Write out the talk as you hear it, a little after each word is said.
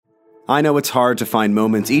I know it's hard to find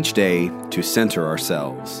moments each day to center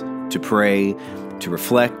ourselves, to pray, to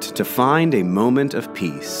reflect, to find a moment of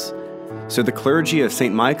peace. So the clergy of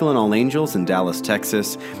St. Michael and All Angels in Dallas,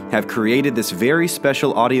 Texas, have created this very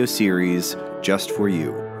special audio series just for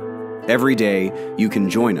you. Every day, you can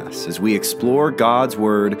join us as we explore God's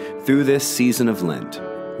Word through this season of Lent,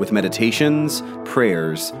 with meditations,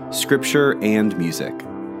 prayers, scripture, and music.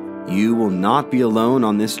 You will not be alone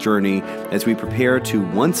on this journey as we prepare to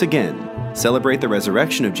once again celebrate the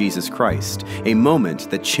resurrection of Jesus Christ, a moment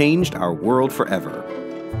that changed our world forever.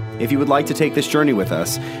 If you would like to take this journey with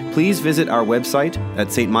us, please visit our website at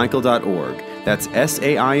stmichael.org. That's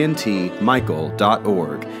SAINT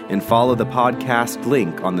Michael.org, and follow the podcast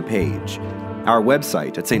link on the page. Our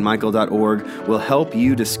website at stmichael.org will help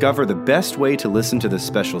you discover the best way to listen to this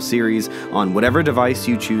special series on whatever device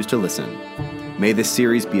you choose to listen. May this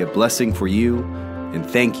series be a blessing for you, and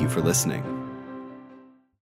thank you for listening.